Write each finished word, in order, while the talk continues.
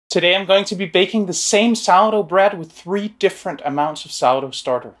Today I'm going to be baking the same sourdough bread with 3 different amounts of sourdough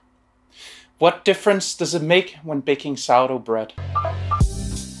starter. What difference does it make when baking sourdough bread?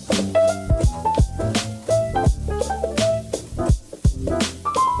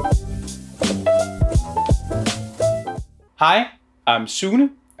 Hi, I'm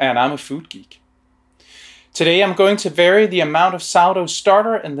Sune and I'm a food geek. Today I'm going to vary the amount of sourdough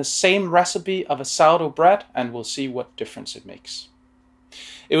starter in the same recipe of a sourdough bread, and we'll see what difference it makes.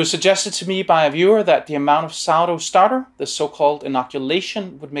 It was suggested to me by a viewer that the amount of sourdough starter, the so-called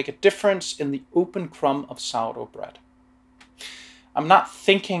inoculation, would make a difference in the open crumb of sourdough bread. I'm not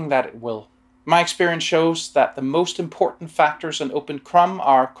thinking that it will. My experience shows that the most important factors in open crumb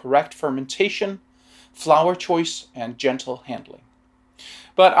are correct fermentation, flour choice, and gentle handling.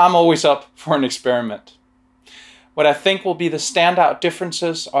 But I'm always up for an experiment. What I think will be the standout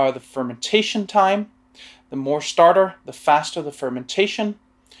differences are the fermentation time. The more starter, the faster the fermentation.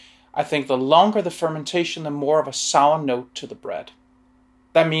 I think the longer the fermentation, the more of a sour note to the bread.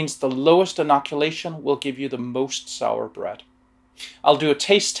 That means the lowest inoculation will give you the most sour bread. I'll do a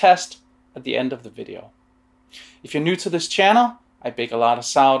taste test at the end of the video. If you're new to this channel, I bake a lot of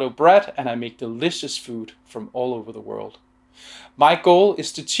sourdough bread and I make delicious food from all over the world. My goal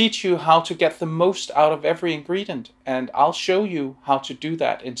is to teach you how to get the most out of every ingredient, and I'll show you how to do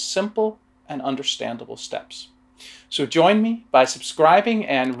that in simple and understandable steps. So join me by subscribing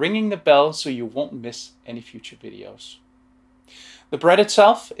and ringing the bell so you won't miss any future videos. The bread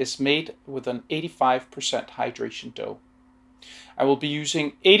itself is made with an 85% hydration dough. I will be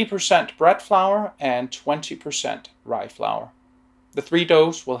using 80% bread flour and 20% rye flour. The 3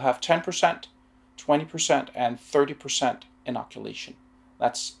 doughs will have 10%, 20% and 30% inoculation.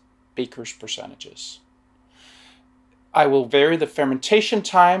 That's baker's percentages. I will vary the fermentation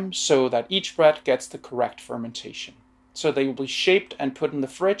time so that each bread gets the correct fermentation. So they will be shaped and put in the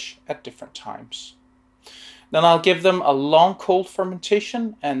fridge at different times. Then I'll give them a long cold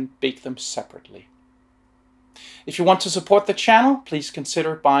fermentation and bake them separately. If you want to support the channel, please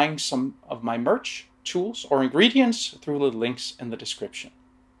consider buying some of my merch, tools, or ingredients through the links in the description.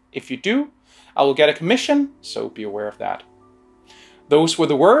 If you do, I will get a commission, so be aware of that. Those were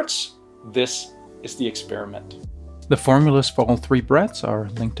the words. This is the experiment. The formulas for all 3 breads are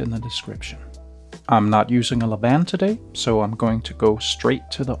linked in the description. I'm not using a levain today, so I'm going to go straight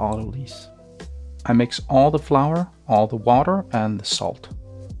to the autolyse. I mix all the flour, all the water, and the salt.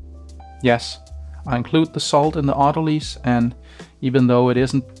 Yes, I include the salt in the autolyse, and even though it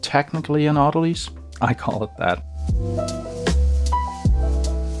isn't technically an autolyse, I call it that.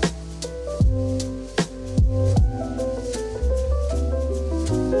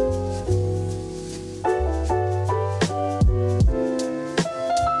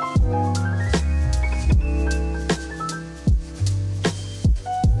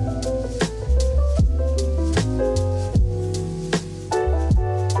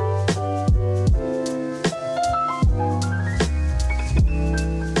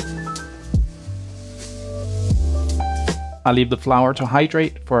 I leave the flour to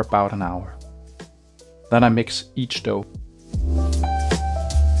hydrate for about an hour. Then I mix each dough.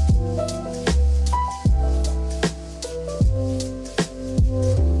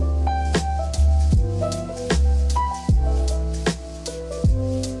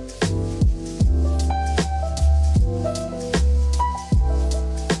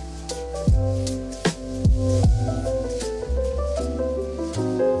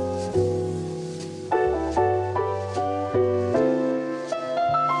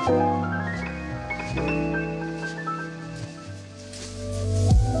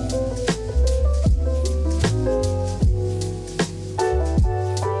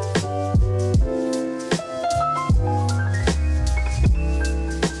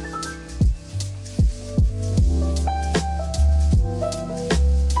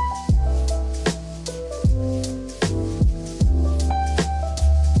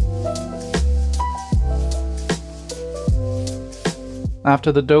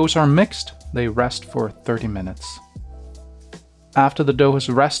 After the doughs are mixed, they rest for 30 minutes. After the dough has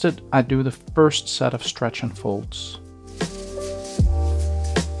rested, I do the first set of stretch and folds.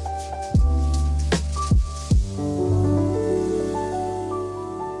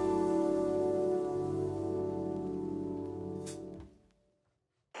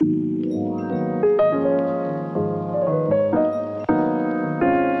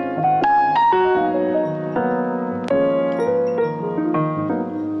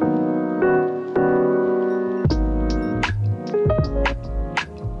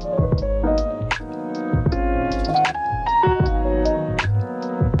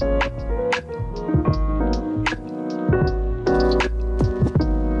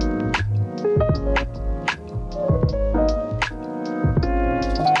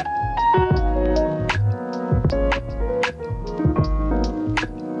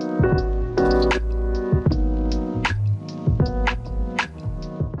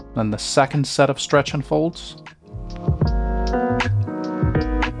 Then the second set of stretch and folds.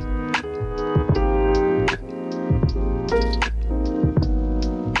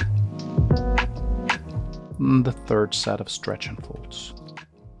 And the third set of stretch and folds.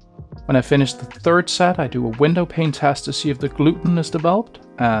 When I finish the third set, I do a window pane test to see if the gluten is developed,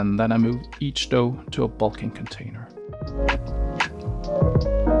 and then I move each dough to a bulking container.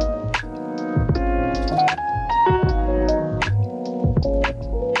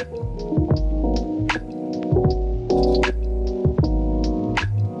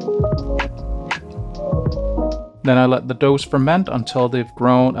 Then I let the doughs ferment until they've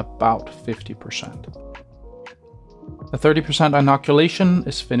grown about 50%. The 30% inoculation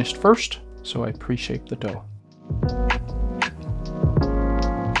is finished first, so I pre-shape the dough.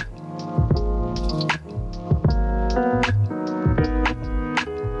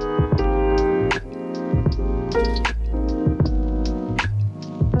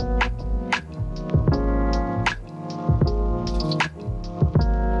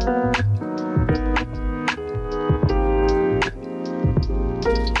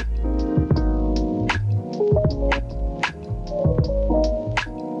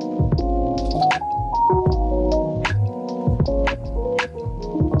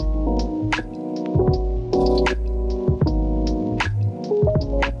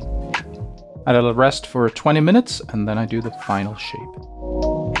 I let it rest for 20 minutes and then I do the final shape.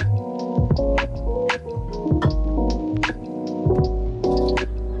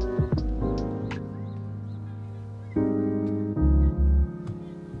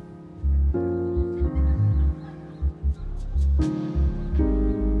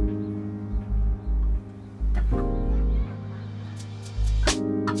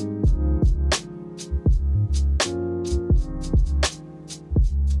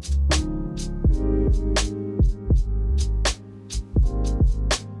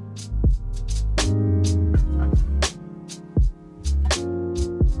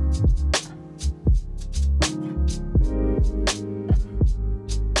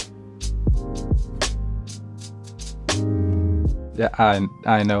 Yeah,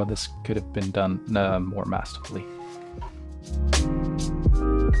 I know this could have been done more masterfully.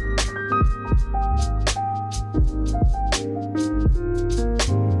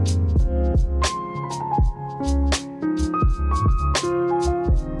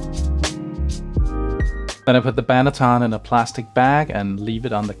 Then I put the banneton in a plastic bag and leave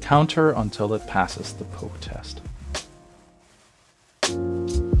it on the counter until it passes the poke test.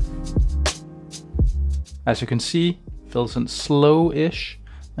 As you can see, fills in slow-ish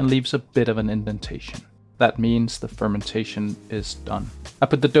and leaves a bit of an indentation. That means the fermentation is done. I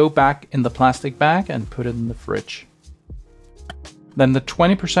put the dough back in the plastic bag and put it in the fridge. Then the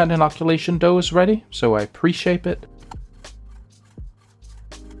 20% inoculation dough is ready, so I pre-shape it.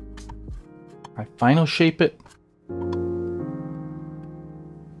 I final shape it.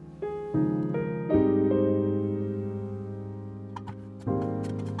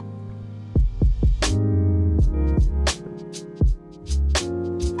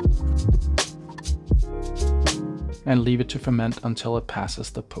 And leave it to ferment until it passes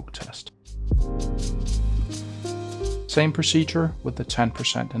the poke test. Same procedure with the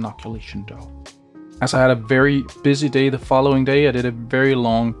 10% inoculation dough. As I had a very busy day the following day, I did a very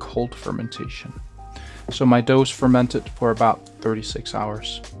long cold fermentation. So my dough's fermented for about 36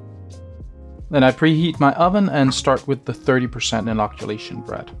 hours. Then I preheat my oven and start with the 30% inoculation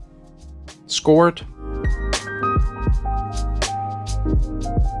bread. Score it.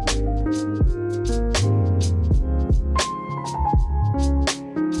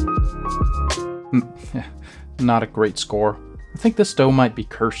 Not a great score. I think this dough might be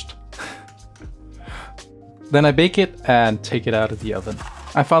cursed. Then I bake it and take it out of the oven.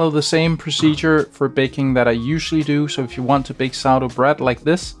 I follow the same procedure for baking that I usually do, so if you want to bake sourdough bread like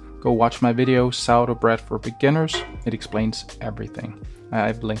this, go watch my video Sourdough Bread for Beginners. It explains everything.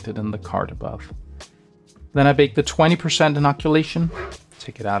 I've linked it in the card above. Then I bake the 20% inoculation,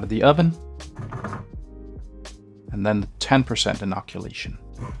 take it out of the oven, and then the 10% inoculation,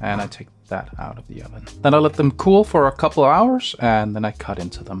 and I take that out of the oven. Then I let them cool for a couple of hours and then I cut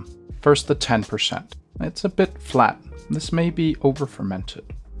into them. First the 10%. It's a bit flat. This may be over fermented.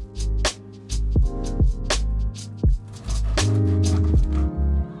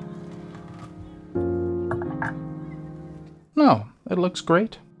 No, it looks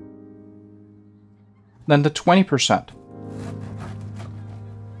great. Then the 20%.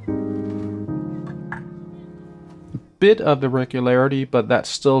 Bit of irregularity, but that's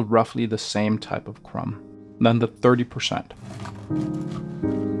still roughly the same type of crumb. Then the 30%.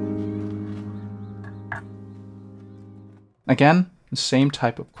 Again, the same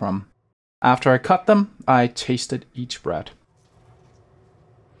type of crumb. After I cut them, I tasted each bread.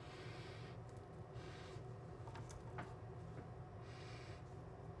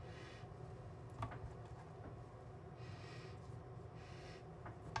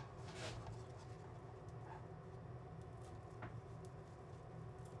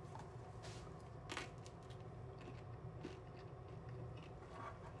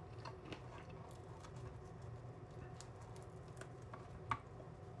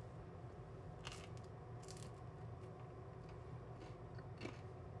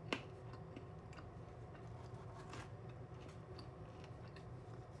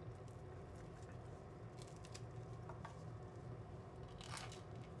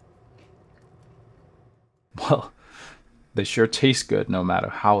 Well, they sure taste good no matter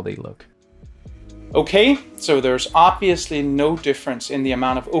how they look. Okay, so there's obviously no difference in the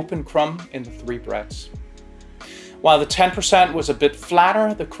amount of open crumb in the 3 breads. While the 10% was a bit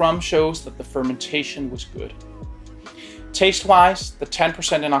flatter, the crumb shows that the fermentation was good. Taste-wise, the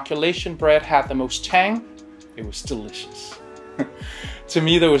 10% inoculation bread had the most tang. It was delicious. To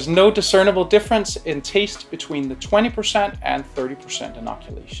me, there was no discernible difference in taste between the 20% and 30%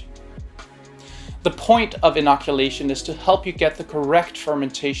 inoculation. The point of inoculation is to help you get the correct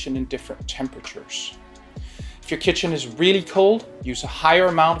fermentation in different temperatures. If your kitchen is really cold, use a higher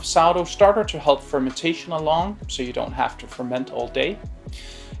amount of sourdough starter to help fermentation along so you don't have to ferment all day.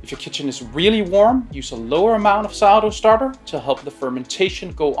 If your kitchen is really warm, use a lower amount of sourdough starter to help the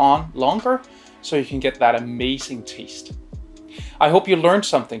fermentation go on longer so you can get that amazing taste. I hope you learned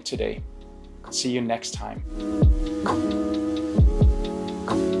something today. See you next time.